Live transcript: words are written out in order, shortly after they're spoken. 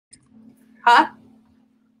Huh?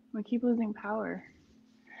 We keep losing power.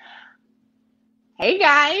 Hey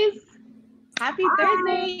guys, happy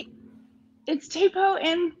Thursday. It's Japo,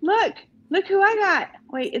 and look who I got.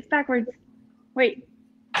 Wait, it's backwards. Wait,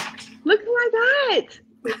 look who I got.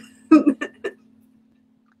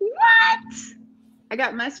 What? I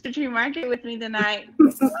got Mustard Tree Market with me tonight.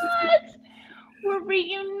 What? We're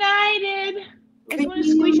reunited. I just want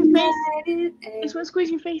to squeeze your face. I just want to squeeze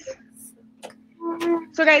your face.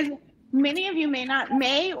 So guys, many of you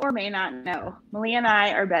may or may not know, Malia and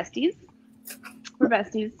I are besties. We're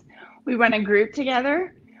besties. We run a group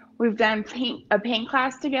together. We've done a paint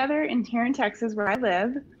class together here in Texas where I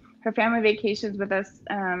live. Her family vacations with us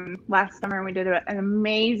last summer, and we did an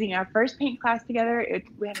amazing, our first paint class together.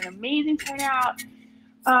 We had an amazing turnout,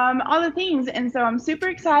 all the things. And so I'm super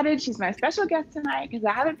excited. She's my special guest tonight because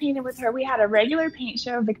I haven't painted with her. We had a regular paint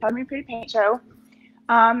show, the Color Me Pretty paint show.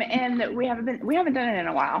 And we haven't done it in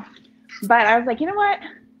a while. But I was like, you know what?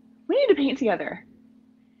 We need to paint together.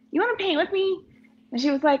 You want to paint with me? And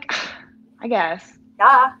she was like, I guess.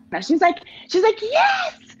 Yeah. No, she's like,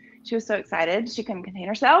 yes. She was so excited. She couldn't contain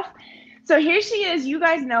herself. So here she is. You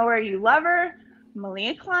guys know her. You love her.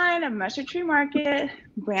 Malia Klein of Mustard Tree Market,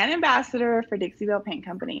 brand ambassador for Dixie Belle Paint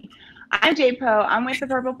Company. I'm Japo. I'm with the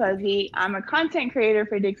Purple Posy. I'm a content creator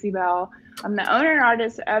for Dixie Belle. I'm the owner and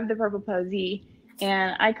artist of the Purple Posy.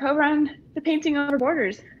 And I co-run the Painting Over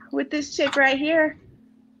Borders with this chick right here.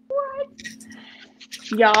 What?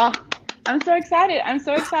 Y'all, I'm so excited. I'm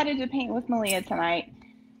so excited to paint with Malia tonight,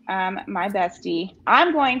 my bestie.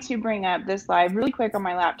 I'm going to bring up this live really quick on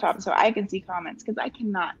my laptop so I can see comments because I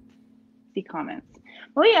cannot see comments.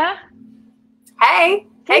 Malia. Hey.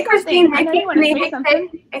 Hey, Christine. I know you want to say something.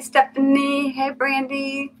 Hey, Stephanie. Hey,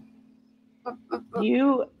 Brandy.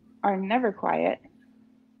 You are never quiet.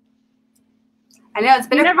 I know, it's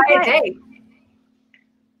been a quiet day.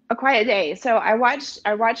 A quiet day. So I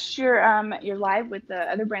watched your live with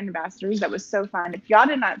the other brand ambassadors. That was so fun. If y'all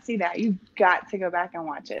did not see that, you've got to go back and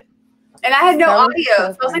watch it. And I had no audio.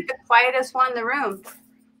 So it was like the quietest one in the room.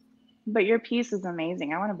 But your piece is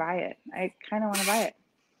amazing. I want to buy it. I kind of want to buy it.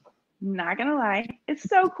 Not gonna lie, it's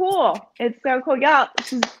so cool. It's so cool, y'all.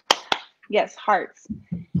 Yes, hearts.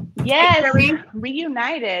 Yes, hey,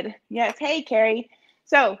 reunited. Yes, hey Carrie.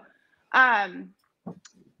 So, what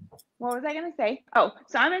was I gonna say? Oh,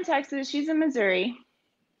 so I'm in Texas. She's in Missouri,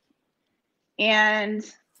 and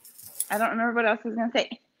I don't remember what else I was gonna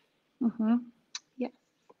say. Yes.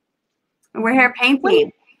 We're here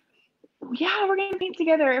painting. Yeah, we're gonna paint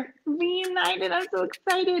together. Reunited. I'm so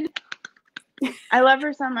excited. I love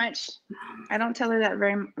her so much. I don't tell her that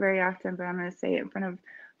very often, but I'm going to say it in front of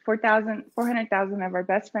 400,000 of our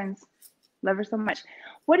best friends. Love her so much.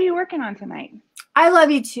 What are you working on tonight? I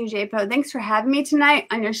love you too, Japo. Thanks for having me tonight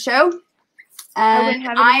on your show. And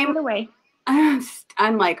I'm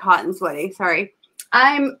like hot and sweaty. Sorry.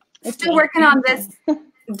 I'm still working on this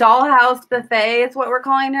dollhouse buffet is what we're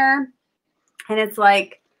calling her. And it's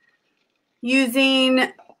like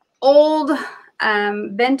using old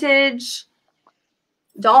vintage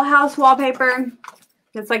dollhouse wallpaper.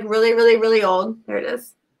 It's like really, really, really old. There it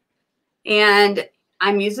is. And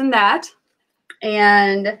I'm using that.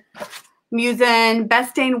 And I'm using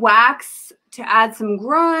Best Stain wax to add some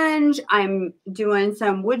grunge. I'm doing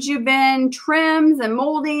some Would You Bin trims and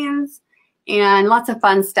moldings and lots of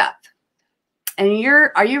fun stuff. And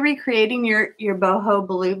are you recreating your boho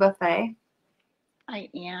blue buffet? I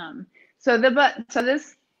am. So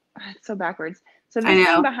this it's so backwards. So this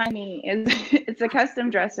thing behind me it's a custom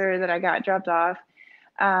dresser that I got dropped off.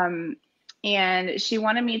 And she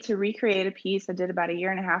wanted me to recreate a piece I did about 1.5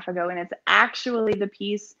 years ago. And it's actually the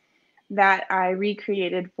piece that I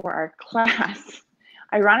recreated for our class,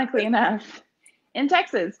 ironically enough, in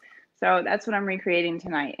Texas. So that's what I'm recreating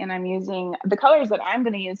tonight. And I'm using the colors that I'm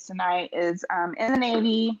going to use tonight is In the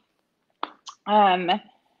Navy,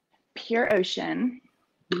 Pure Ocean.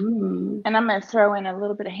 And I'm going to throw in a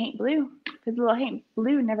little bit of Haint Blue because a little Haint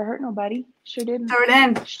Blue never hurt nobody. Sure didn't. Throw it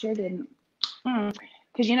in. Sure didn't.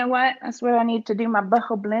 Because you know what? That's where I need to do my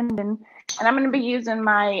boho blending. And I'm going to be using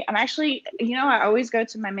I always go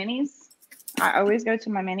to my minis. I'm going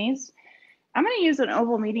to use an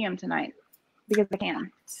oval medium tonight because I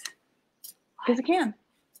can. Because I can.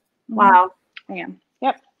 Wow. I am.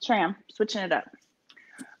 Yep. Sure am. Switching it up.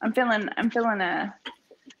 I'm feeling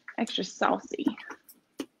extra saucy.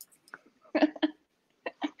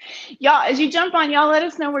 Y'all, as you jump on, y'all let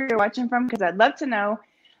us know where you're watching from because I'd love to know.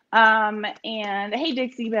 And hey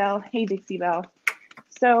Dixie Belle.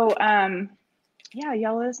 So yeah,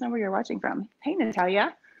 y'all let us know where you're watching from. Hey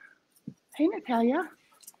Natalia.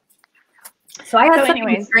 So I had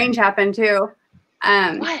something strange happen too.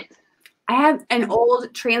 What? I have an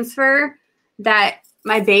old transfer that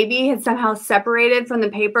my baby had somehow separated from the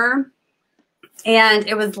paper, and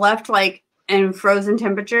it was left like in frozen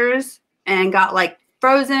temperatures and got like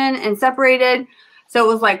frozen and separated. So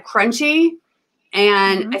it was like crunchy,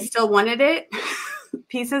 and I still wanted it,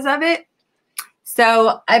 pieces of it.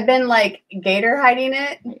 So I've been like gator hiding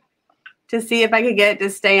it to see if I could get it to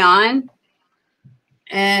stay on.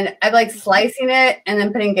 And I'm like slicing it and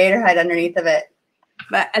then putting gator hide underneath of it.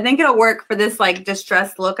 But I think it'll work for this like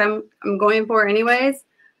distressed look I'm going for anyways.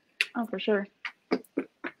 Oh, for sure.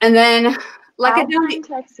 And then like Alpine,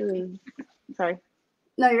 Texas. Sorry.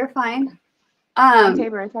 No, you're fine.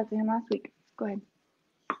 Tabor, I talked to him last week. Go ahead.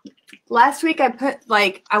 Last week I put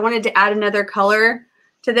like I wanted to add another color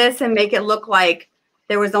to this and make it look like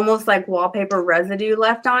there was almost like wallpaper residue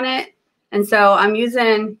left on it. And so I'm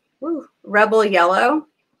using Rebel Yellow.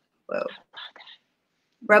 Whoa.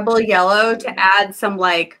 Rebel Yellow to add some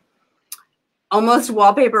like almost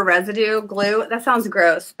wallpaper residue glue. That sounds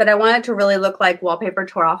gross, but I want it to really look like wallpaper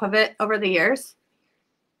tore off of it over the years.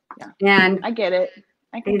 Yeah. And I get it.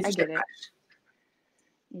 I get it.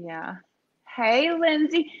 Yeah. Hey,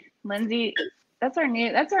 Lindsay. Lindsay, that's our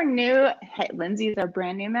new, hey, Lindsay is a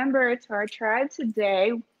brand new member to our tribe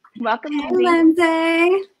today. Welcome, hey, Lindsay.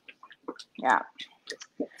 Lindsay. Yeah.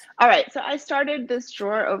 All right. So I started this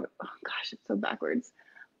drawer over, oh gosh, it's so backwards.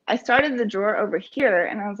 I started the drawer over here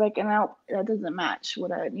and I was like, that doesn't match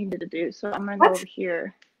what I needed to do. So I'm going to go over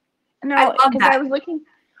here. No, because I was looking.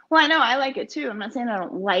 Well, I know I like it too. I'm not saying I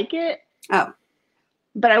don't like it. Oh.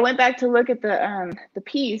 But I went back to look at the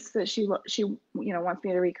piece that she wants me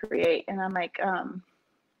to recreate, and I'm like,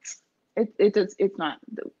 it's not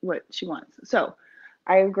what she wants. So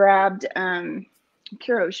I grabbed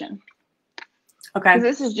Pure Ocean. Okay.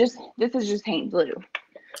 This is just paint blue. Okay.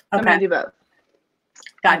 I'm gonna do both.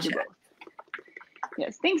 Gotcha.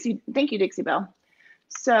 Yes. Thank you, Dixie Belle.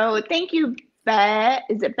 So thank you,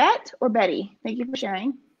 is it Bet or Betty? Thank you for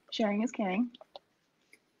sharing. Sharing is caring.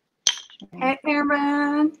 Hey,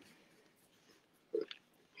 Aaron.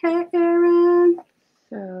 Hey, Aaron.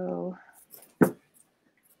 So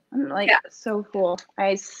I'm like so full.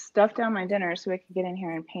 I stuffed down my dinner so I could get in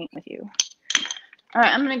here and paint with you. All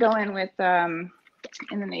right, I'm gonna go in with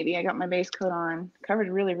in the navy. I got my base coat on, covered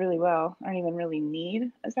really, really well. I don't even really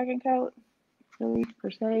need a second coat, really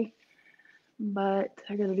per se, but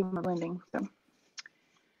I gotta do my blending. So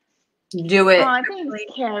do it. Oh, thanks,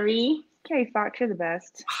 Carrie. Carrie Fox, you're the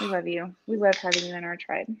best. We love you. We love having you in our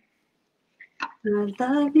tribe. I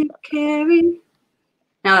love you, Carrie.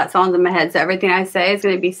 Now that song's in my head, so everything I say is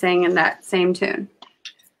going to be sang in that same tune.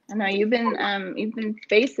 I know you've been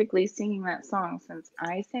basically singing that song since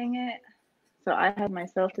I sang it, so I had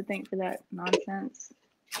myself to thank for that nonsense.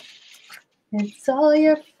 It's all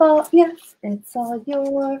your fault, yes. It's all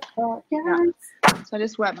your fault, yes. Yeah. So I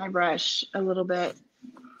just wet my brush a little bit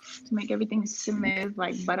to make everything smooth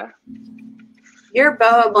like butter. Your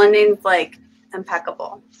boho blending's like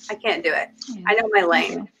impeccable. I can't do it. Yeah. I know my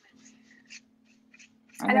lane.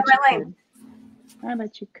 I know my lane. I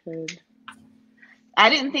bet you could. I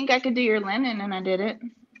didn't think I could do your linen, and I did it.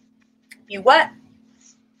 You what?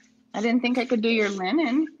 I didn't think I could do your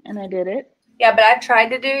linen, and I did it. Yeah, but I've tried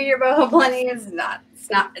to do your boho blending.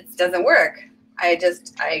 It doesn't work. I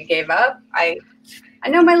gave up. I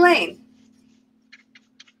know my lane.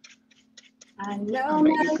 I know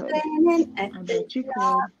my lane. I bet you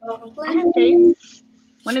could.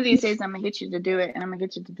 One of these days, I'm gonna get you to do it, and I'm gonna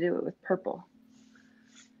get you to do it with purple.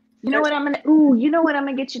 You know what I'm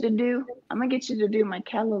gonna get you to do? I'm gonna get you to do my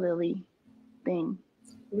calla lily thing.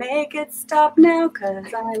 Make it stop now, cause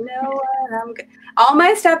I know what I'm good. All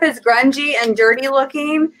my stuff is grungy and dirty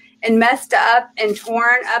looking and messed up and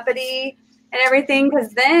torn uppity and everything.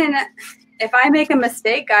 Cause then if I make a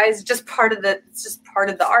mistake, guys, it's just part of the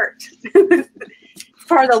art. It's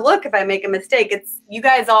part of the look. If I make a mistake, it's you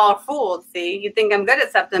guys all are fooled. See, you think I'm good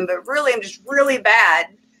at something, but really I'm just really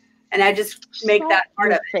bad. And I just make that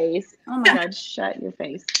part of it. Face. Oh my God, shut your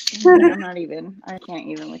face. I can't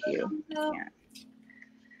even with you.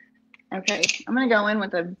 Okay, I'm going to go in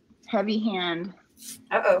with a heavy hand.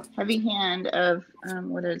 Uh-oh. Heavy hand of,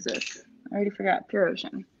 what is this? I already forgot, Pure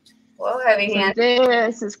Ocean. Whoa, heavy hand.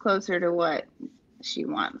 This is closer to what she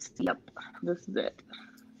wants. Yep, this is it.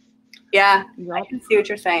 Yeah, yep. I can see what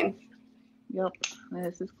you're saying. Yep,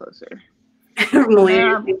 this is closer.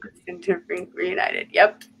 Reunited.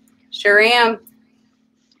 Yep. Sure am.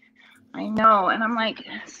 I know, and I'm like,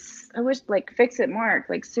 I wish like fix it, Mark.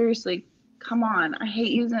 Like seriously, come on. I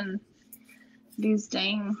hate using these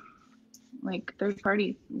dang like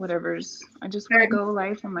third-party whatevers. I just want to go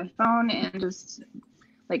live from my phone and just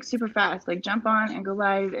like super fast, like jump on and go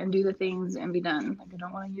live and do the things and be done. Like I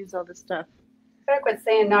don't want to use all this stuff. I gotta quit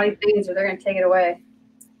saying naughty things or they're gonna take it away.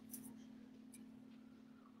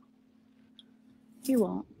 You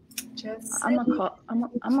won't. Just I'm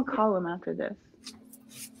gonna call him after this.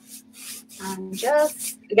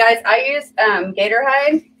 Guys, I use gator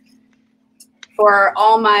hide for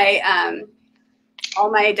all my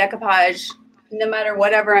decoupage, no matter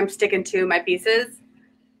whatever I'm sticking to my pieces.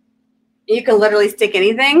 You can literally stick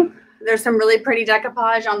anything. There's some really pretty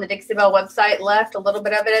decoupage on the Dixie Belle website left, a little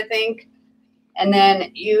bit of it, I think. And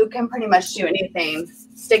then you can pretty much do anything,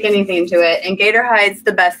 stick anything to it. And gator hide's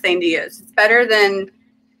the best thing to use. It's better than,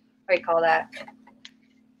 what do you call that?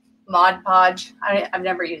 Mod Podge. I've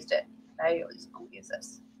never used it. I always don't use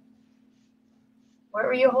this. What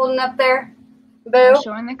were you holding up there, Boo? I was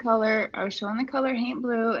showing the color Haint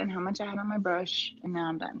Blue and how much I had on my brush, and now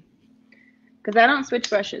I'm done. Because I don't switch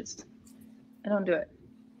brushes. I don't do it.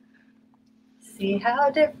 See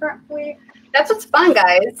how different that's what's fun,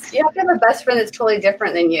 guys. You have to have a best friend that's totally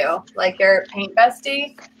different than you. Like your paint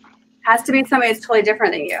bestie has to be somebody that's totally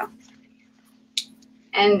different than you.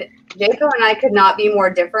 And Jaco and I could not be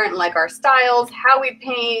more different, like our styles, how we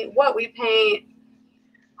paint, what we paint,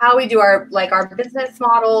 how we do our business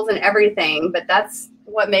models and everything. But that's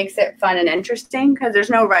what makes it fun and interesting because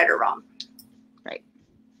there's no right or wrong. Right.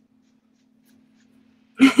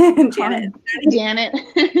 Janet.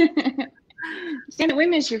 Janet, we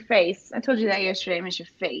miss your face. I told you that yesterday. I miss your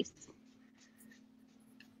face.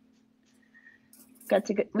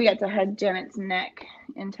 We got to hug Janet's neck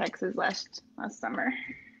in Texas last summer.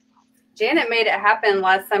 Janet made it happen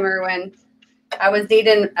last summer when I was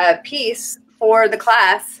needing a piece for the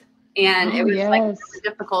class, and it was like really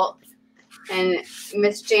difficult. And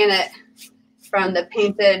Miss Janet from the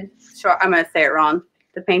Painted, I'm going to say it wrong.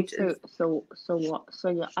 The Painted. So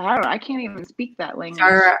I can't even speak that language.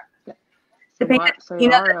 The Painted.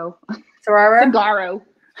 Soraro. Sagaro.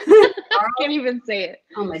 Can't even say it.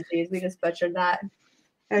 Oh my geez, we just butchered that.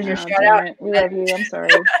 There's your shout out. We love you. I'm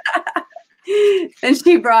sorry. And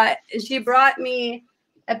she brought me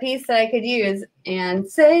a piece that I could use and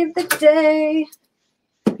save the day.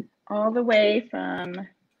 All the way from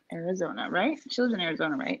Arizona, right? She lives in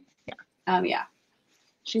Arizona, right? Yeah. Yeah.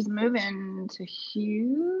 She's moving to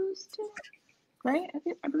Houston, right?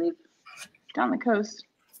 I believe down the coast.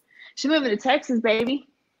 She's moving to Texas, baby.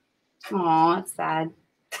 Oh, that's sad.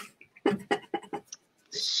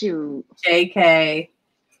 Shoot. JK.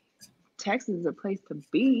 Texas is a place to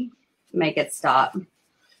be. Make it stop. A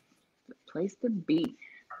place to be.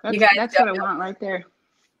 That's what I want right there.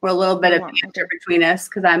 We're a little bit of banter between us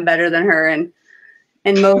because I'm better than her in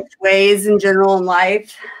most ways in general in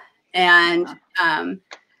life. And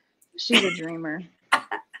she's a dreamer.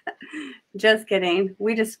 Just kidding.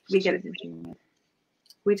 We just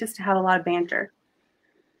have a lot of banter.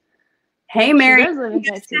 Hey, Mary. She does live in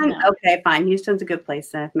Texas now. Okay, fine. Houston's a good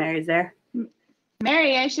place then if Mary's there.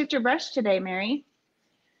 Mary, I shipped your brush today, Mary.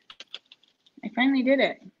 I finally did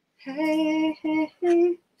it. Hey.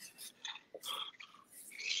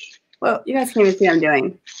 Well, you guys can't even see what I'm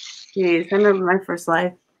doing. Jeez, I remember my first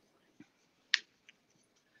life.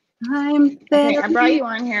 Okay, I brought you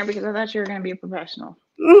on here because I thought you were going to be a professional.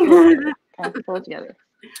 Kind of pull it together.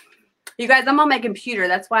 You guys, I'm on my computer.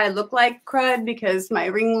 That's why I look like crud, because my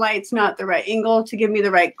ring light's not the right angle to give me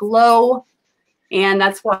the right glow. And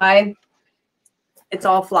that's why it's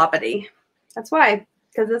all floppity. That's why.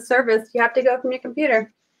 Because this service, you have to go from your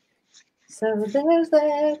computer. So there's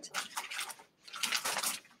that.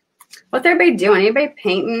 What's everybody doing? Anybody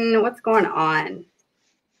painting? What's going on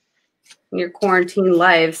in your quarantine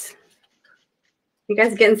lives? You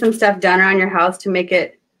guys getting some stuff done around your house to make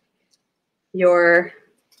it your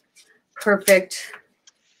perfect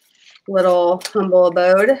little humble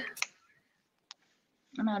abode?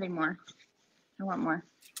 I'm adding more. I want more.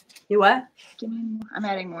 You what? Give me more. I'm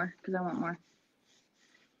adding more because I want more.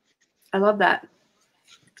 I love that.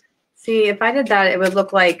 See, if I did that, it would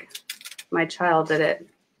look like my child did it.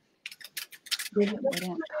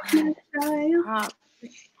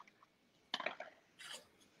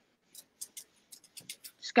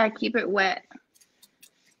 Just gotta keep it wet.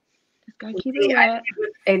 Keep it wet.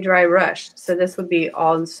 A dry brush. So this would be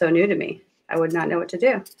all so new to me. I would not know what to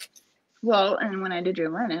do. Well, and when I did your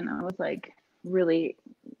linen, I was like really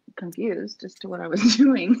confused as to what I was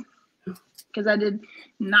doing because I did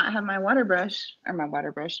not have my water bottle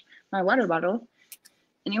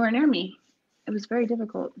anywhere near me. It was very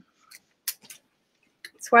difficult.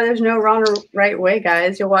 That's why there's no wrong or right way,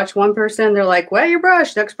 guys. You'll watch one person, they're like, wet your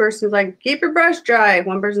brush. Next person's like, keep your brush dry.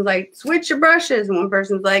 One person's like, switch your brushes. And one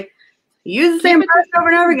person's like, use the same brush over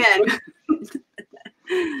and over again.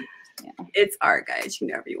 It's art, guys. You can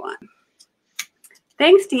do whatever you want.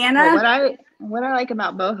 Thanks, Deanna. Well, what I like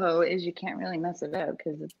about boho is you can't really mess it up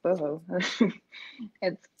because it's boho.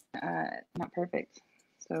 It's not perfect.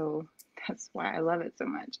 So that's why I love it so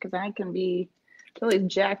much, because I can be totally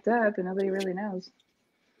jacked up and nobody really knows.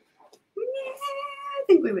 Yeah, I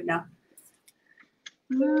think we would know.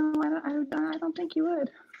 No, I don't think you would.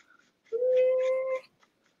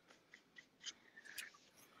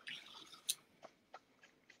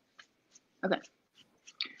 Okay.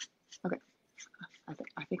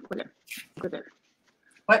 I think we're there. We're there.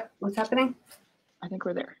 What's happening? I think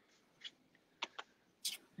we're there.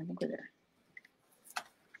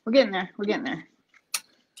 We're getting there.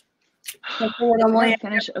 I gotta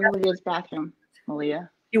finish Olivia's bathroom, Malia.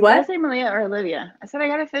 You what? Did I say Malia or Olivia? I said I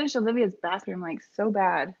gotta finish Olivia's bathroom like so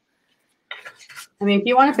bad. I mean, if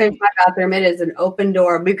you want to finish my bathroom, it is an open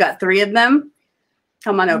door. We've got 3 of them.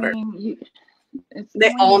 Come on over.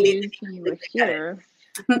 They all need to be here.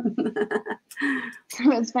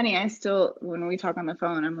 It's funny. When we talk on the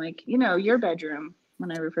phone, I'm like, your bedroom,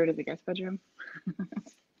 when I refer to the guest bedroom.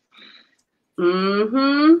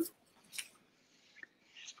 Mm-hmm.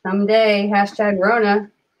 Someday,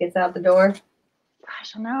 #Rona gets out the door.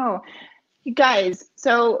 Gosh, I know. You guys,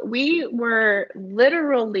 so we were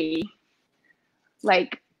literally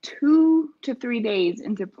like 2 to 3 days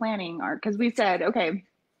into planning because we said, okay,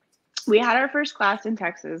 we had our first class in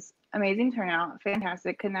Texas. Amazing turnout.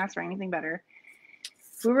 Fantastic. Couldn't ask for anything better.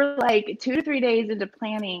 We were like 2 to 3 days into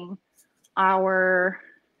planning our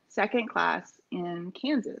second class in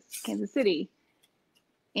Kansas City.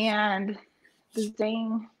 And the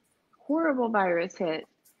dang horrible virus hit.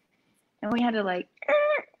 And we had to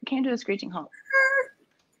came to a screeching halt.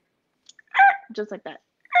 Just like that.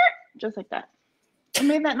 It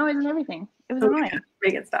made that noise and everything. It was annoying.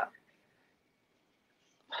 Make it stop.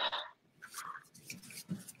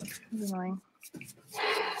 It was annoying.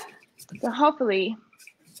 So hopefully,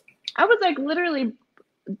 I was like literally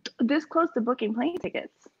this close to booking plane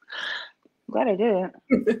tickets. I'm glad I didn't.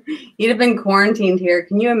 You'd have been quarantined here.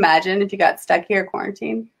 Can you imagine if you got stuck here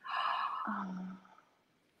quarantined?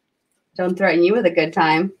 Don't threaten you with a good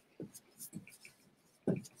time.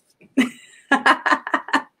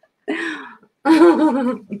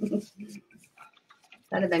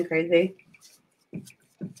 That'd have been crazy.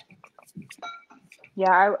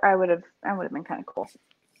 Yeah, I would have been kind of cool.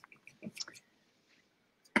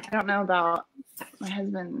 I don't know about my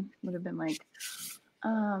husband. Would have been like,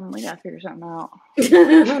 we gotta figure something out. We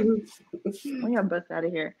gotta bust out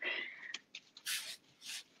of here.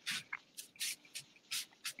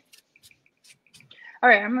 All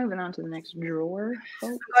right, I'm moving on to the next drawer. I'm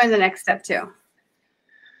going to the next step too.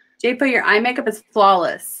 Jay, your eye makeup is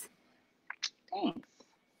flawless. Thanks.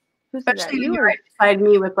 Especially you were right beside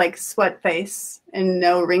me with sweat face and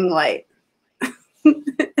no ring light.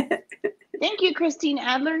 Thank you, Christine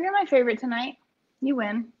Adler. You're my favorite tonight. You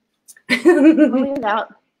win. Leave it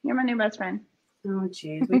out. You're my new best friend. Oh,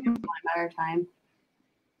 jeez. We can find our time.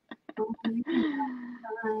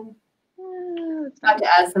 Got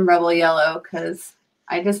to add some Rebel Yellow because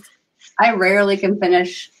I rarely can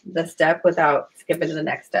finish the step without skipping to the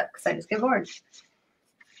next step because I just get bored.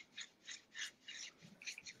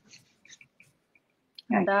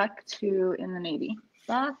 Okay. Back to In the Navy.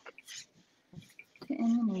 Back to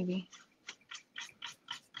In the Navy.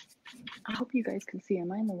 I hope you guys can see.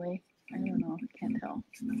 Am I in the way? I don't know. I can't tell.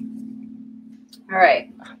 All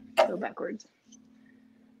right. Go backwards.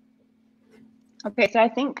 Okay, so I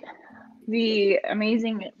think the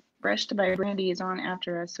amazing Brushed by Brandy is on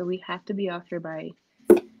after us, so we have to be off here by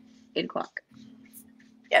 8 o'clock.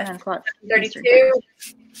 Yes. 9 o'clock. 32.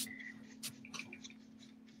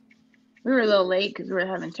 We were a little late because we were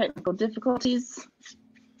having technical difficulties.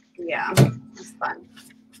 Yeah, it was fun.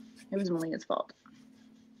 It was Malia's fault.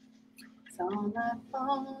 It's all my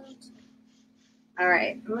fault. All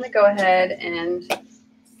right, I'm going to go ahead and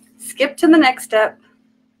skip to the next step.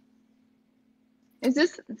 Is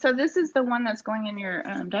this the one that's going in your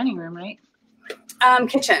dining room, right?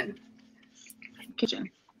 Kitchen.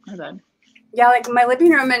 My bad. Yeah, my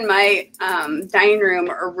living room and my dining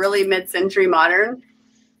room are really mid-century modern.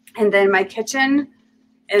 And then my kitchen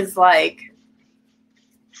is I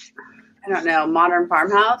don't know, modern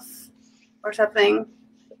farmhouse or something.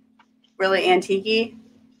 Really antique-y,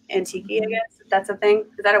 I guess, if that's a thing.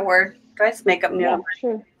 Is that a word? Do I just make up new? Yeah,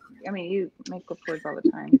 sure. I mean, you make up words all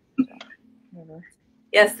the time. So whatever.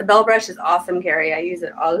 Yes, the Bell brush is awesome, Carrie. I use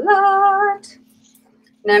it a lot.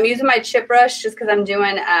 Now I'm using my chip brush just because I'm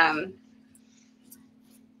doing a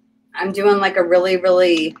really,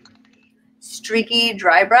 really streaky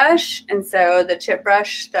dry brush. And so the chip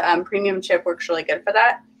brush, the premium chip, works really good for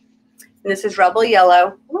that. And this is Rebel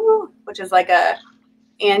Yellow, which is like a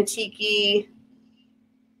antique-y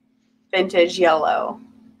vintage yellow.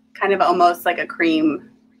 Kind of almost like a creamy.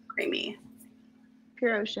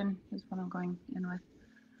 Pure Ocean is what I'm going in with.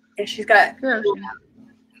 And she's got Pure Ocean.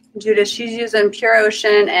 Judith, she's using Pure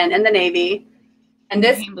Ocean and in the navy. And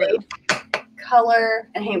this Blue color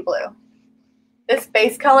and Haint Blue. This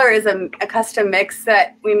base color is a custom mix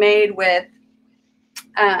that we made with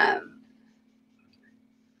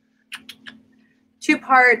 2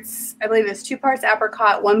 parts, I believe it's 2 parts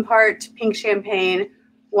apricot, 1 part pink champagne,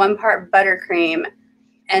 1 part buttercream,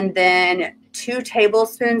 and then 2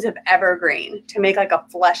 tablespoons of evergreen to make like a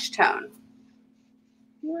flesh tone.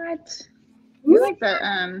 What? You like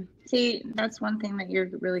the see, that's one thing that you're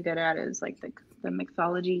really good at is like the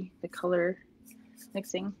mixology, the color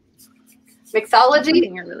mixing.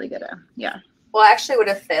 Mixology? You're really good at. Yeah. Well, I actually would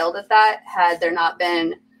have failed at that had there not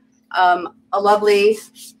been a lovely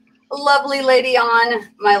lady on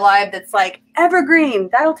my live that's like, evergreen,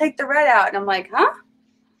 that'll take the red out. And I'm like, huh?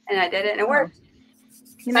 And I did it and it worked.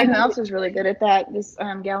 You know who else is really good at that? This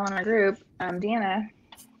gal in our group, Deanna.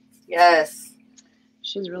 Yes.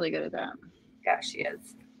 She's really good at that. Yeah, she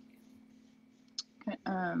is.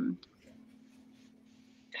 I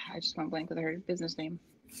just went blank with her business name.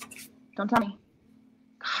 Don't tell me.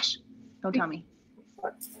 Gosh, don't tell me.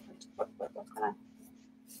 What's going on?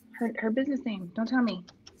 Her business name. Don't tell me.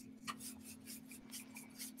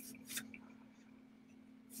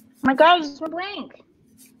 My God, I just went blank.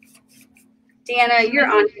 Deanna, you're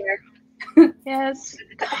on here. Yes.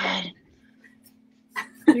 God.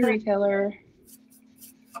 Your retailer.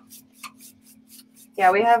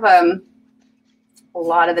 Yeah, we have a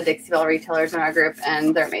lot of the Dixie retailers in our group,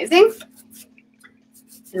 and they're amazing.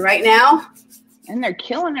 And right now, and they're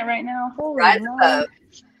killing it right now. Holy rise above.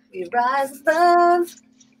 We rise above.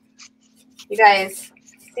 You guys,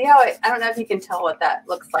 see how I don't know if you can tell what that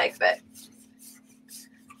looks like, but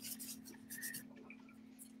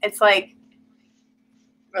it's like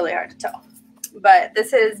really hard to tell. But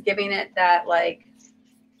this is giving it that like,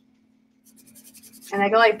 and I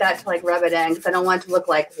go like that to like rub it in because I don't want it to look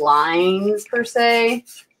like lines per se.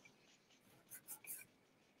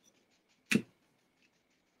 I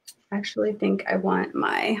actually think I want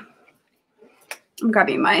I'm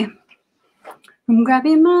grabbing my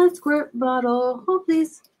squirt bottle. Oh,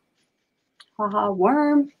 please. Haha,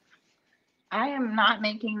 worm. I am not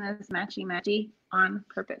making this matchy on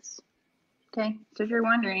purpose. Okay, so if you're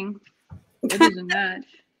wondering, it doesn't match.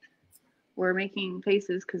 We're making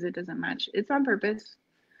faces because it doesn't match. It's on purpose.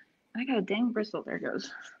 I got a dang bristle. There it goes.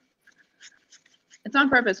 It's on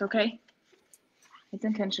purpose, okay? It's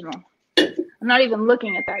intentional. I'm not even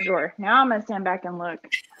looking at that drawer. Now I'm going to stand back and look.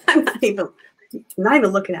 I'm not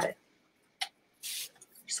even looking at it.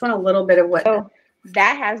 Just want a little bit of what. Oh,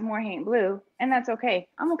 that has more Haint Blue, and that's okay.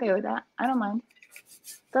 I'm okay with that. I don't mind.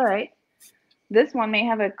 It's all right. This one may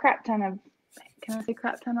have a crap ton of. Can I say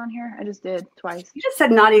crap ton on here? I just did twice. You just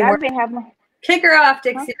said naughty word. May have more. Kick her off,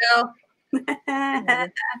 Dixieville.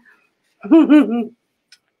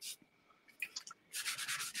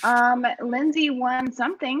 Lindsay won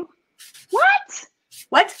something. What?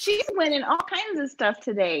 What? She's winning all kinds of stuff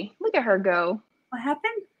today. Look at her go. What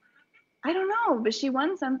happened? I don't know, but she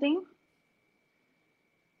won something.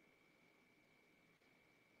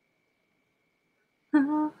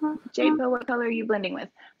 J-Po, what color are you blending with?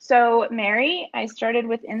 So, Mary, I started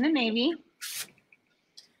with In the Navy.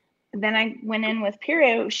 Then I went in with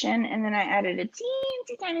Pure Ocean, and then I added a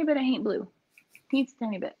teensy tiny bit of Haint Blue. Teensy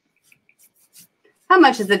tiny bit. How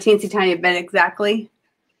much is a teensy tiny bit exactly?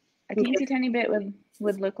 A teensy tiny bit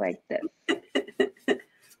would look like this.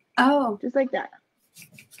 Oh. Just like that.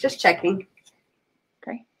 Just checking.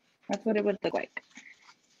 Okay. That's what it would look like.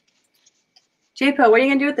 J-Po, what are you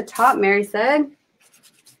going to do at the top, Mary said?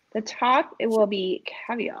 The top, it will be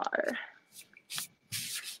caviar.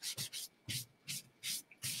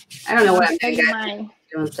 I don't know what I'm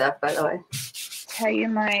doing stuff, by the way. Tell you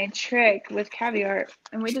my trick with caviar,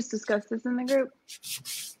 and we just discussed this in the group.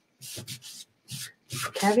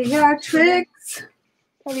 Caviar tricks.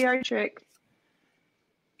 Caviar trick.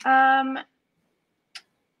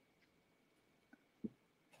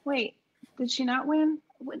 Wait, did she not win?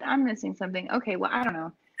 I'm missing something. Okay, well, I don't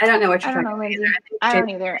know. I don't know what you're talking about. Lindsay. I don't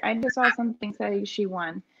either. I just saw something say she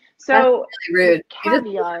won. So that's really rude.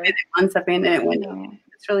 Caviar. You won something and didn't win.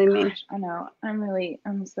 It's really mean. Gosh, I know. I'm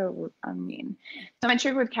mean. So my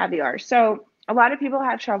trick with caviar. So a lot of people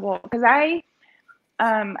have trouble because I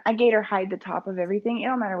gator hide the top of everything. It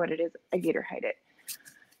don't matter what it is. I gator hide it.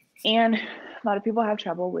 And a lot of people have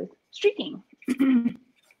trouble with streaking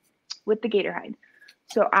with the gator hide.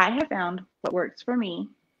 So I have found what works for me.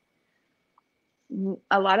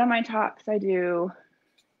 A lot of my tops I do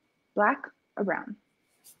black or brown.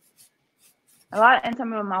 And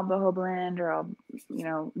some of them I'll boho blend, or I'll,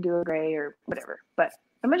 do a gray or whatever. But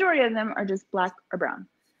the majority of them are just black or brown.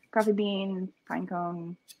 Coffee bean, pine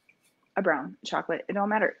cone, a brown, chocolate, it don't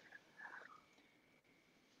matter.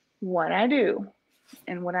 What I do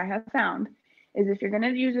and what I have found is if you're going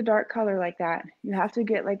to use a dark color like that, you have to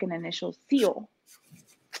get like an initial seal.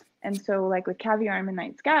 And so like with Caviar and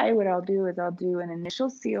Midnight Sky, what I'll do is I'll do an initial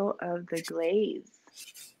seal of the glaze.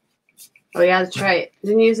 Oh yeah, that's right.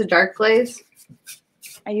 Didn't you use a dark glaze?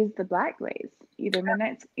 I use the black glaze, either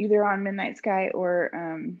on Midnight Sky or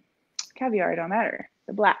Caviar, it don't matter.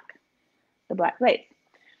 The black glaze.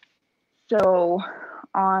 So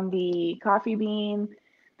on the coffee bean,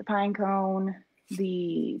 the pine cone,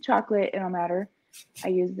 the chocolate, it don't matter. I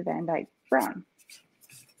use the Van Dyke brown.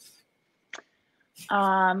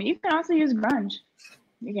 You can also use grunge.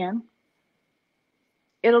 You can.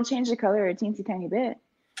 It'll change the color a teensy tiny bit,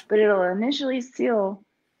 but it'll initially seal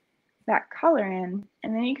that color in,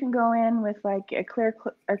 and then you can go in with like a clear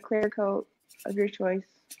coat of your choice,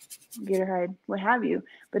 gator hide, what have you.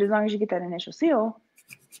 But as long as you get that initial seal,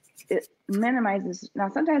 it minimizes. Now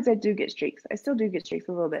sometimes I do get streaks. I still do get streaks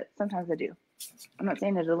a little bit. Sometimes I do. I'm not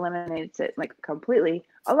saying it eliminates it like completely.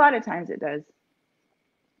 A lot of times it does,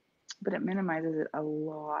 but it minimizes it a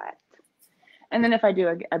lot. And then if I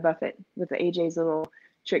do, I buff it with the AJ's little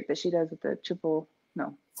trick that she does with the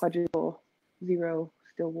quadruple zero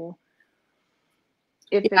still wool.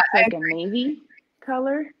 If it's like a navy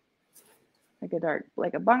color,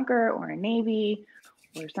 like a bunker or a navy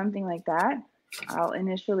or something like that, I'll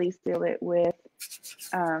initially seal it with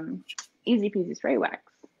Easy Peasy spray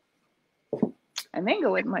wax, and then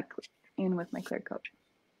go in with my clear coat.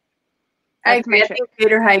 I agree. I think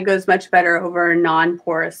gator hide goes much better over a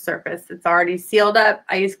non-porous surface. It's already sealed up.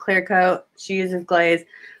 I use clear coat. She uses glaze,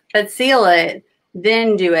 but seal it,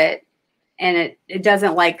 then do it, and it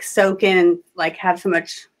doesn't like soak in and like have so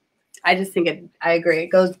much. I just think I agree. It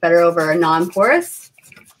goes better over a non-porous.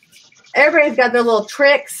 Everybody's got their little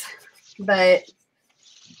tricks, and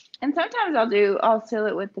sometimes I'll seal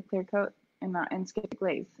it with the clear coat and skip the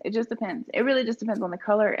glaze. It just depends. It really just depends on the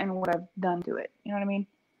color and what I've done to it. You know what I mean?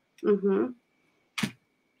 Mm-hmm.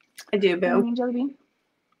 I do, boo. I mean, Jelly Bean.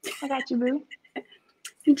 I got you, boo.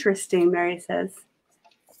 Interesting, Mary says.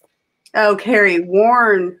 Oh, Carrie,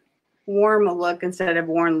 warm look instead of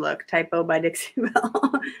worn look. Typo by Dixie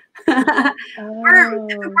Belle.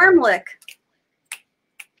 Warm look.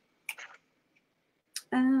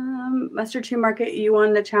 Mustard Tree Market, you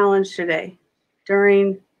won the challenge today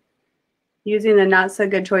during using the not so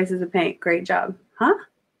good choices of paint. Great job. Huh?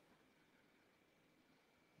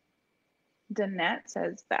 Danette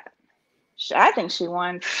says that. I think she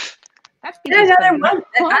won. That's another one.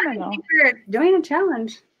 I think we're doing a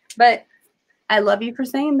challenge, but I love you for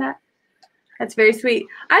saying that. That's very sweet.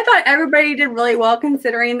 I thought everybody did really well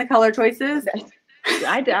considering the color choices.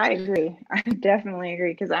 I agree. I definitely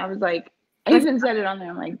agree, because I was like, I even said it on there.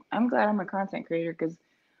 I'm like, I'm glad I'm a content creator, because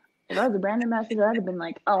if I was a brand ambassador, I'd have been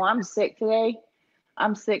like, oh, I'm sick today.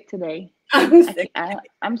 I'm sick today.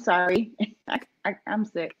 I'm sorry. I'm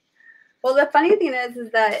sick. Well, the funny thing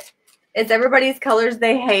is that it's everybody's colors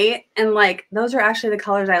they hate, and like those are actually the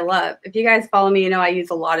colors I love. If you guys follow me, you know I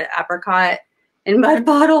use a lot of apricot and mud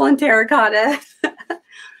bottle and terracotta.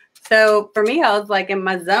 So for me, I was like in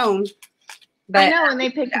my zone. But I know when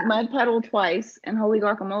they picked Mud Puddle twice and Holy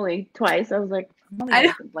Guacamole twice, I was like,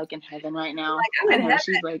 I'm like in heaven right now. Like, I'm in heaven.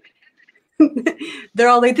 She's like, they're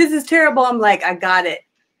all like, this is terrible. I'm like, I got it.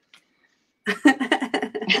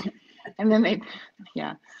 And then they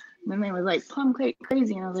were like plum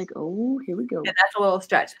crazy, and I was like, oh, here we go. Yeah, that's a little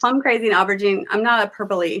stretch. Plum crazy and aubergine. I'm not a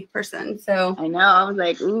purpley person, so I know. I was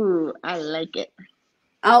like, ooh, I like it.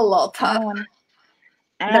 A little tough.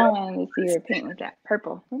 I don't want to see her paint with that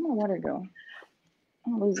purple. Where'd my water go?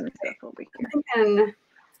 I'm losing stuff over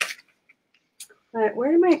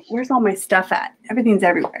here. Where's all my stuff at? Everything's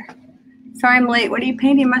everywhere. Sorry I'm late. What are you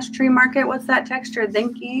painting? Mustard Tree Market? What's that texture?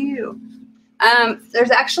 Thank you. There's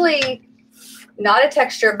actually not a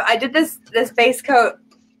texture, but I did this base coat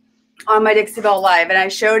on my Dixie Belle Live, and I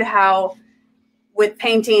showed how with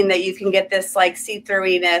painting that you can get this like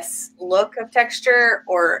see-through-iness look of texture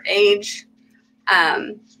or age.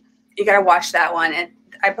 You gotta watch that one, and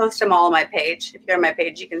I post them all on my page. If you go to my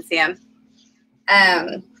page, you can see them.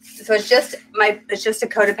 So it's just a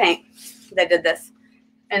coat of paint that did this,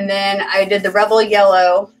 and then I did the Rebel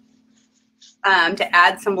Yellow to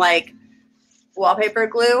add some like wallpaper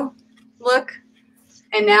glue look.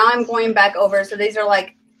 And now I'm going back over. So these are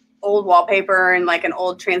like old wallpaper and like an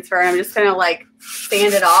old transfer. And I'm just going to like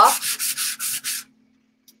sand it off.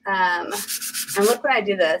 And look when I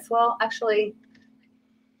do this. Well, actually,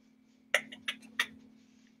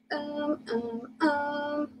 trying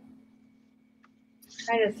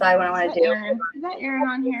to decide what I want to do. Is that Erin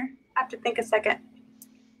on here? I have to think a second.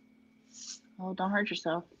 Oh, don't hurt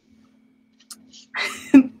yourself.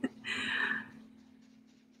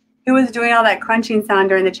 Who was doing all that crunching sound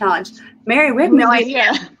during the challenge? Mary, we have no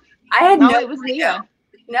idea. I had no, it was Leah.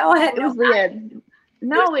 No, it was Leah.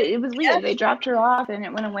 No, it was Leah. They dropped her off and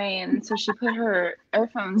it went away, and so she put her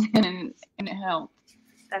earphones in and it helped.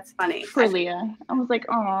 That's funny. Poor Leah. I was like,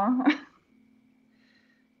 aw.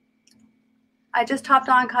 I just hopped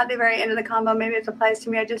on, caught the very end of the combo. Maybe it applies to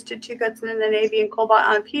me. I just did 2 coats in the navy and cobalt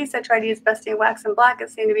on a piece. I tried to use Best Stain Wax and black. It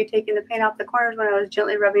seemed to be taking the paint off the corners when I was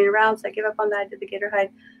gently rubbing it around, so I gave up on that. I did the gator hide.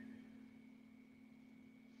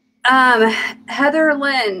 Heather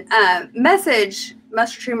Lynn, message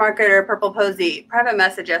Mustard Tree Market or Purple Posy. Private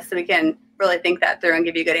message us so we can really think that through and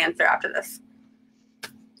give you a good answer after this.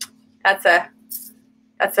 That's a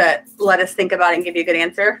let us think about it and give you a good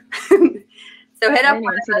answer. So hit up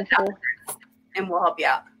one of those and we'll help you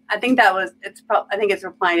out. I think I think it's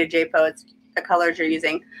replying to JPO. It's the colors you're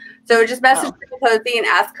using. So just message Posy and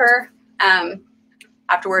ask her.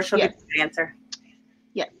 Afterwards, she'll give you a good answer.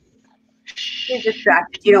 Yes. She's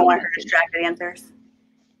distracted. You don't want her distracted answers.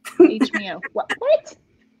 HMO. What?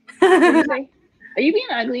 Are you being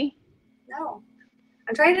ugly? No.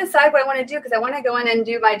 I'm trying to decide what I want to do because I want to go in and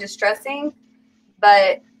do my distressing,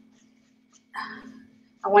 but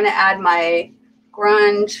I want to add my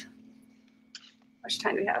grunge. How much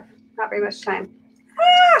time do we have? Not very much time.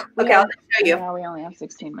 Okay, I'll show you. Yeah, we only have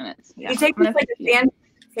 16 minutes. Yeah. You take this like a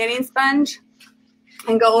sanding sponge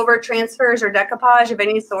and go over transfers or decoupage of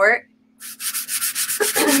any sort.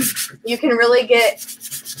 You can really get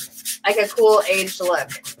like a cool aged look.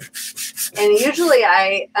 And usually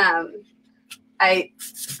I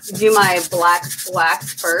do my black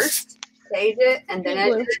wax first, age it, and then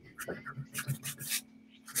edge it.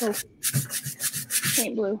 Oh.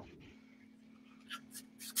 Paint blue.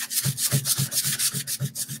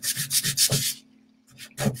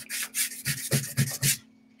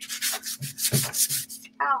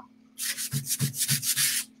 Ow.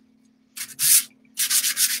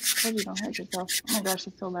 Hope you don't hurt yourself. Oh my gosh,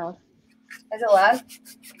 it's so loud. Is it loud?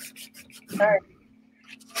 Sorry.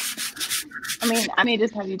 I may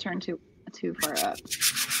just have you turn too far up.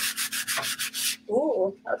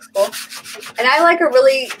 Ooh, that's cool. And I like a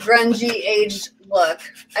really grungy aged look.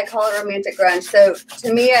 I call it romantic grunge. So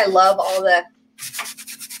to me, I love all the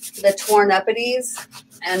torn uppities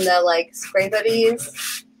and the like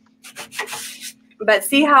scrapities. But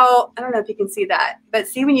see how, I don't know if you can see that, but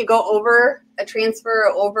see when you go over a transfer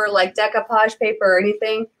or over like decoupage paper or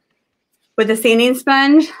anything with a sanding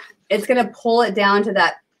sponge, it's going to pull it down to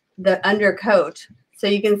the undercoat. So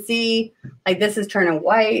you can see like this is turning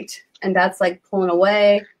white and that's like pulling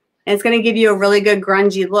away. And it's going to give you a really good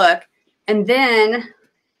grungy look. And then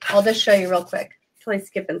I'll just show you real quick. Totally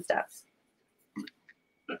skipping steps.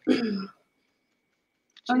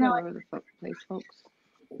 Oh no, over the place, folks.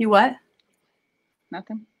 You what?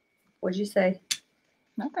 Nothing. What'd you say?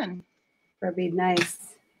 Nothing. Or be nice.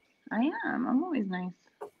 I am. I'm always nice.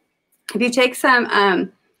 If you take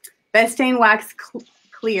some Best Stain Wax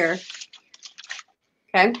Clear,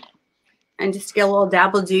 okay, and just get a little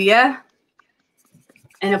dab will do ya,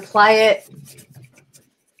 and apply it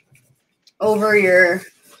over your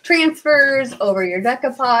transfers, over your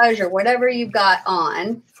decoupage, or whatever you've got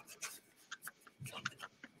on.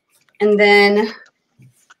 And then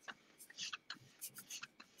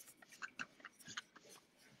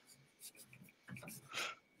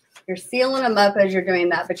you're sealing them up as you're doing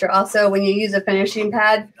that, but you're also, when you use a finishing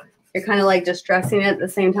pad, you're kind of like distressing it at the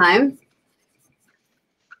same time.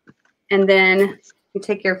 And then you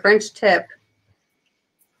take your French tip.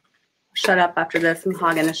 Shut up after this. I'm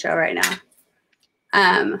hogging the show right now.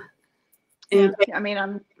 And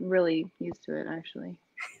I'm really used to it, actually.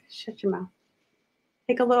 Shut your mouth.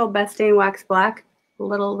 Take a little Best Stain Wax Black, a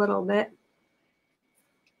little bit,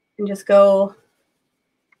 and just go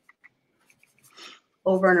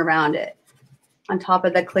over and around it on top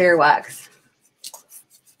of the clear wax.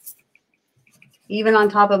 Even on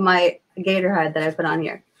top of my gator hide that I put on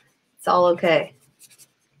here. It's all okay.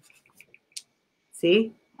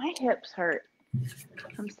 See? My hips hurt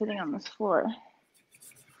from sitting on this floor.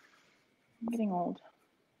 I'm getting old.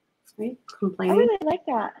 Are you complaining? I really like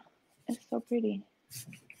that. It's so pretty.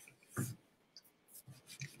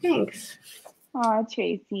 Thanks. Aw,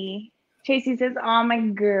 Tracy. Tracy says, all my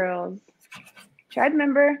girls. Tribe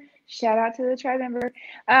member. Shout out to the tribe member.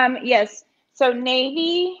 Yes. So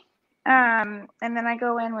navy. And then I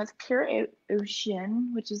go in with pure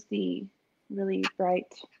ocean, which is the really bright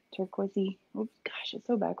turquoisey. Oops, gosh, it's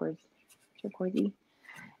so backwards. Turquoisey.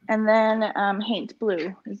 And then Haint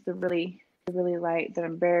blue is the really light that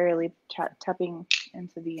I'm barely tapping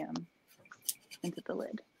into the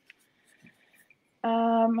lid.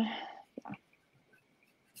 Yeah.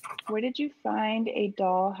 Where did you find a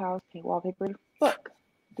dollhouse wallpaper book?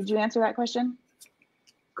 Did you answer that question?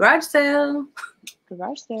 Garage sale.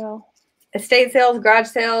 Garage sale. Estate sales, garage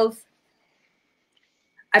sales.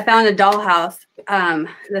 I found a dollhouse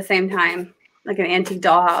the same time, like an antique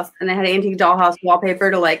dollhouse, and they had an antique dollhouse wallpaper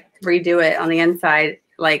to like redo it on the inside.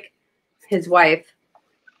 Like his wife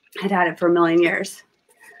had it for a million years.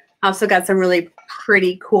 I also got some really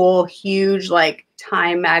pretty cool, huge like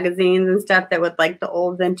Time magazines and stuff that with like the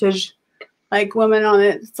old vintage like woman on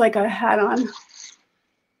it. It's like a hat on.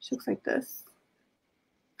 She looks like this.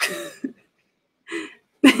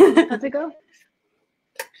 How's it go?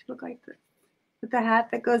 She look like this. With the hat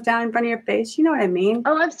that goes down in front of your face. You know what I mean?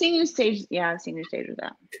 Oh, I've seen you stage. Yeah, I've seen you stage with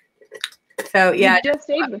that. So yeah. You just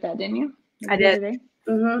staged with that, didn't you? I did.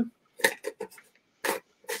 Mm-hmm.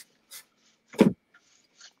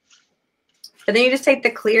 And then you just take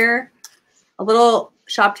the clear, a little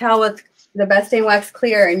shop towel with the Best Stain Wax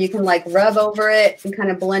clear, and you can like rub over it and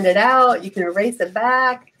kind of blend it out. You can erase it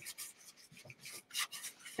back.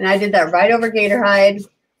 And I did that right over gator hide.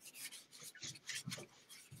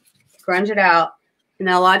 Grunge it out. And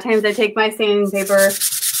then a lot of times I take my sanding paper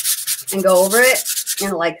and go over it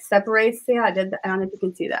and it like separates. See how I did that? I don't know if you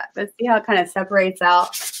can see that, but see how it kind of separates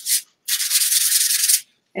out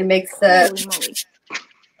and makes the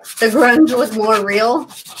grunge look more real.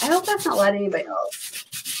 I hope that's not letting anybody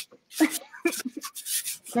else.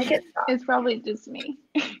 Make it stop. It's probably just me.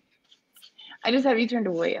 I just have you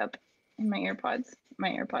turned way up in my AirPods.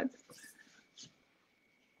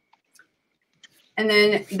 And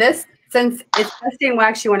then this, since it's Best Stain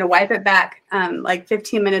Wax, you want to wipe it back like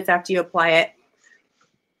 15 minutes after you apply it.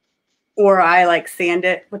 Or I like sand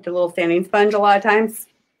it with the little sanding sponge a lot of times.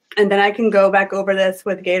 And then I can go back over this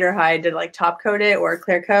with gator hide to like top coat it or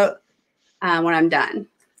clear coat when I'm done.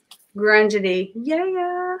 Grungity.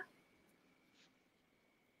 Yeah.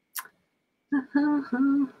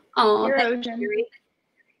 Oh, Pure ocean.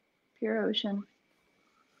 Pure ocean.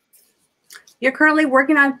 You're currently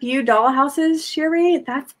working on a few dollhouses, Sherry?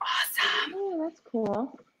 That's awesome. Oh, that's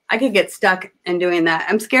cool. I could get stuck in doing that.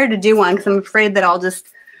 I'm scared to do one because I'm afraid that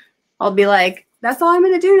I'll be like, that's all I'm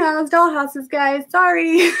going to do now is dollhouses, guys.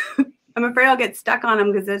 Sorry. I'm afraid I'll get stuck on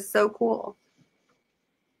them because it's so cool.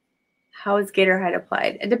 How is gator hide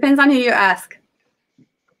applied? It depends on who you ask.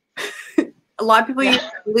 A lot of people use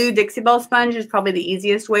blue Dixie Belle sponge is probably the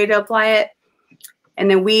easiest way to apply it. And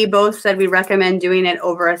then we both said we recommend doing it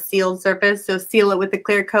over a sealed surface. So seal it with a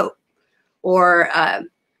clear coat or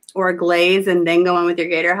a glaze and then go in with your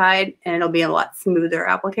gator hide and it'll be a lot smoother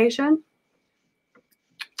application.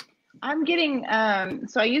 I'm getting,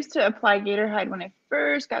 so I used to apply gator hide when I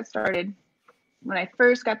first got started, when I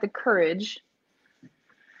first got the courage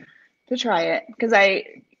to try it. Because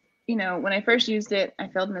when I first used it, I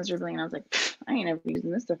failed miserably and I was like, I ain't never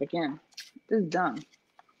using this stuff again. This is dumb.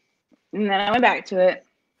 And then I went back to it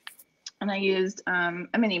and I used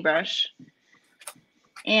a mini brush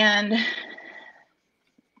and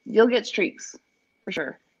you'll get streaks for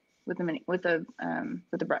sure with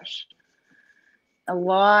the brush. A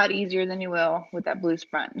lot easier than you will with that blue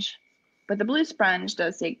sponge. But the blue sponge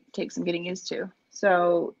does take some getting used to.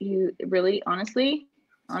 So you really, honestly,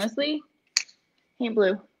 Haint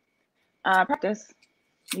blue. Practice.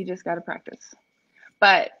 You just got to practice.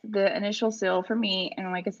 But the initial seal for me,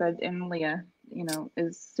 and like I said, and Leah,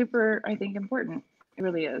 is super, I think, important. It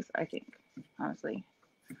really is, I think, honestly.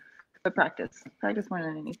 But practice. Practice more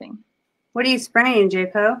than anything. What are you spraying,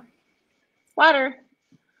 JPO? Water.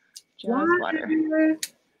 Just water.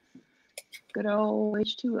 Good old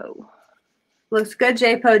H2O. Looks good,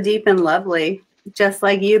 JPO, deep and lovely. Just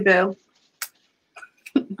like you, boo.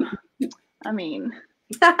 I mean.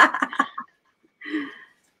 Have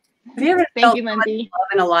you ever felt so much love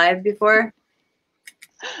and alive before?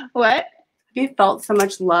 What? Have you felt so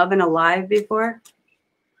much love and alive before?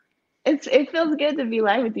 It feels good to be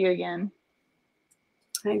live with you again.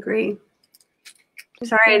 I agree.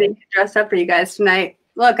 Sorry I didn't get dressed up for you guys tonight.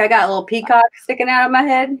 Look, I got a little peacock sticking out of my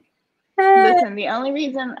head. Listen, the only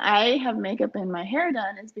reason I have makeup and my hair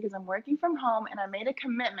done is because I'm working from home and I made a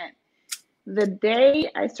commitment. The day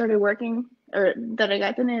I started working, or that I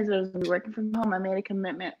got the news I was working from home, I made a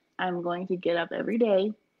commitment. I'm going to get up every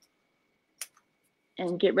day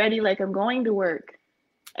and get ready like I'm going to work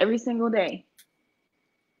every single day.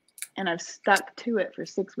 And I've stuck to it for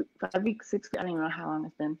 6 weeks, 5 weeks, 6 weeks. I don't even know how long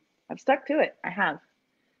it's been. I've stuck to it. I have.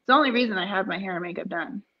 It's the only reason I have my hair and makeup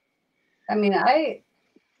done. I mean, I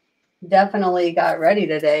definitely got ready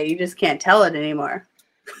today. You just can't tell it anymore.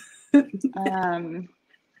 Well, at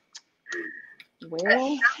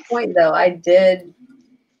that point though, I did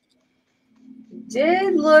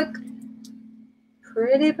look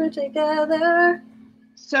pretty put together.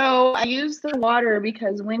 So I use the water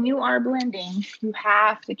because when you are blending, you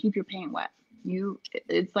have to keep your paint wet.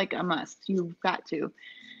 It's like a must. You've got to,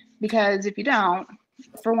 because if you don't,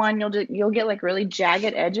 for one, you'll get like really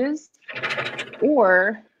jagged edges,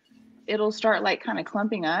 or it'll start like kind of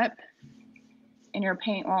clumping up, and your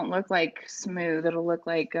paint won't look like smooth. It'll look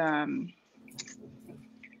like you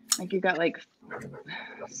got like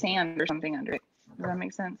sand or something under it. Does that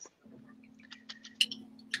make sense?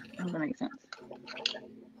 Does that make sense?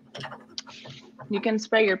 You can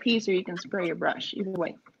spray your piece or you can spray your brush, either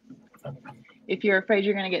way. If you're afraid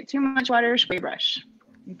you're going to get too much water, spray your brush.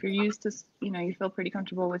 If you're used to, you feel pretty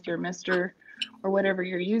comfortable with your mister or whatever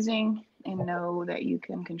you're using and know that you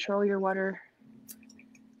can control your water,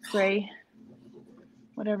 spray,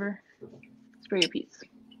 whatever, spray your piece.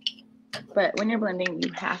 But when you're blending,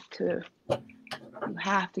 you have to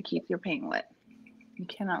keep your paint wet. You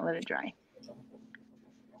cannot let it dry.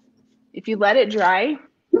 If you let it dry,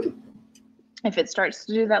 if it starts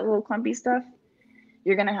to do that little clumpy stuff,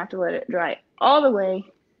 you're going to have to let it dry all the way,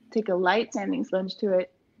 take a light sanding sponge to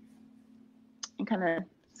it, and kind of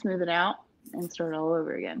smooth it out and start all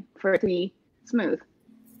over again for it to be smooth.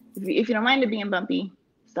 If you don't mind it being bumpy,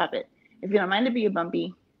 stop it. If you don't mind it being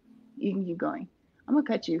bumpy, you can keep going. I'm going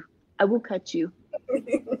to cut you. I will cut you.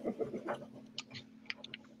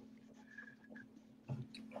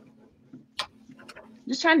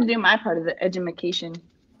 Just trying to do my part of the education.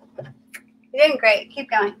 You're doing great. Keep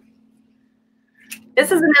going.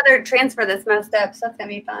 This is another transfer that's messed up, so that's going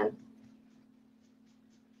to be fun.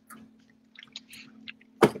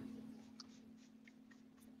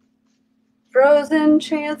 Frozen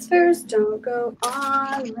transfers don't go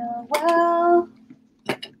on real well.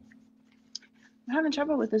 I'm having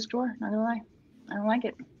trouble with this drawer, not gonna lie. I don't like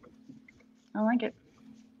it. I don't like it.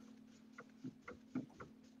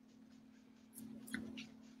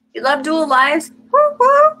 You love dual lives? Woo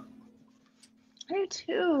woo! I do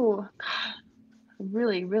too. God, I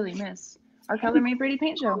really, really miss our Color Me Pretty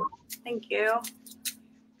paint show. Thank you. If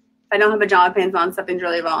I don't have pajama pants on, something's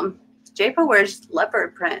really wrong. JPO wears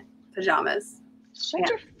leopard print pajamas. Shut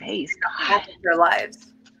your face. God. Their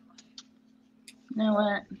lives. You know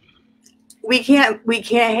what? We can't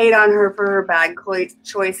hate on her for her bad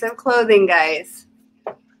choice of clothing, guys.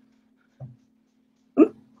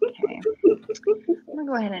 Okay. I'm gonna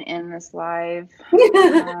go ahead and end this live.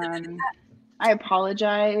 I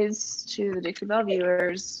apologize to the Dixie Belle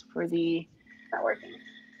viewers for the Not working.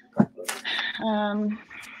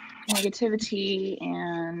 negativity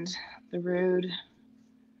and the rude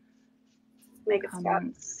Make it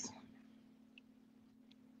comments. stop.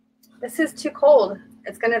 This is too cold.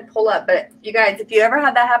 It's going to pull up. But you guys, if you ever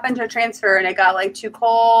had that happen to a transfer and it got like too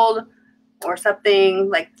cold or something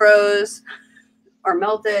like froze or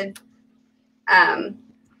melted, and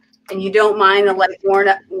you don't mind the like worn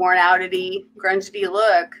outity, grungy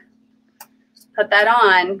look, just put that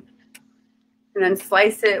on and then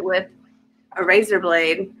slice it with a razor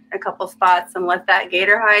blade a couple spots and let that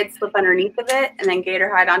gator hide slip underneath of it and then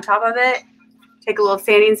gator hide on top of it. Take a little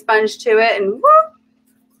sanding sponge to it and whoop.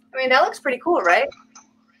 I mean, that looks pretty cool, right?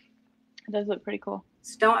 It does look pretty cool.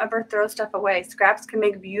 So don't ever throw stuff away. Scraps can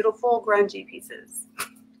make beautiful grungy pieces.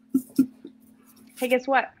 Hey, guess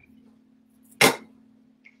what?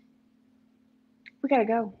 We gotta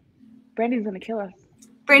go. Brandy's gonna kill us.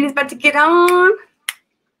 Brandy's about to get on.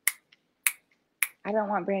 I don't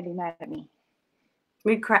want Brandy mad at me.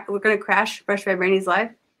 We're gonna crash Fresh Red Brandy's live.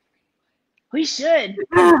 We should.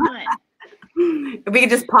 If we could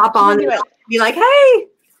just pop on and be like, hey.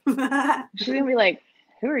 She's gonna be like,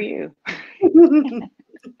 who are you?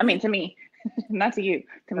 I mean, to me, not to you.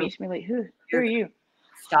 To me, she'll be like, who are you?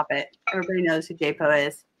 Stop it. Everybody knows who JPO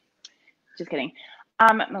is. Just kidding.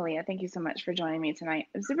 Malia, thank you so much for joining me tonight.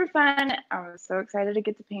 It was super fun. I was so excited to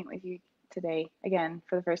get to paint with you today again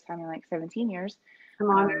for the first time in like 17 years. Come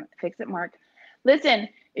on. Fix It Mark. Listen,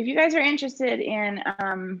 if you guys are interested in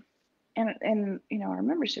our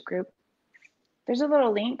membership group, there's a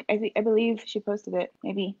little link. I believe she posted it,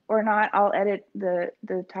 maybe or not. I'll edit the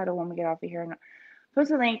title when we get off of here and post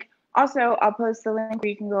a link. Also, I'll post the link where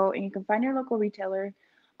you can go and you can find your local retailer.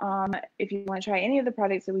 If you want to try any of the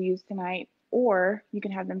products that we used tonight, or you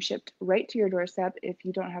can have them shipped right to your doorstep if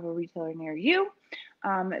you don't have a retailer near you.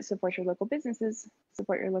 Support your local businesses.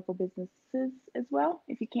 Support your local businesses as well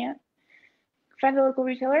if you can't find a local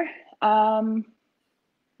retailer.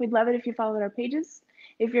 We'd love it if you followed our pages.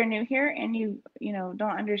 If you're new here and you don't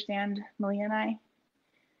understand Malia and I,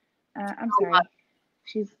 I'm sorry,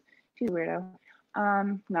 she's a weirdo.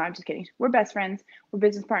 No, I'm just kidding. We're best friends. We're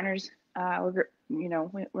business partners. We're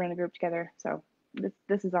in a group together. So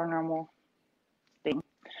this is our normal thing.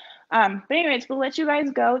 But anyways, we'll let you guys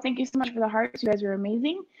go. Thank you so much for the hearts. You guys are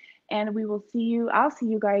amazing. And we will see you. I'll see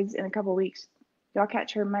you guys in a couple weeks. Y'all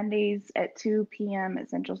catch her Mondays at 2 p.m. at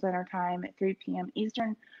Central Standard Time at 3 p.m.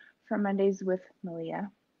 Eastern for Mondays with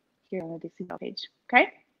Malia here on the Dixie Belle page.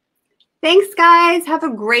 Okay? Thanks, guys. Have a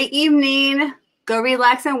great evening. Go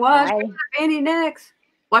relax and watch painting next.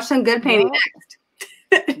 Watch some good painting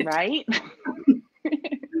next. Right?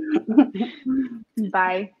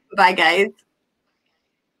 Bye. Bye, guys.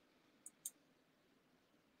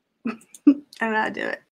 I don't know how to do it.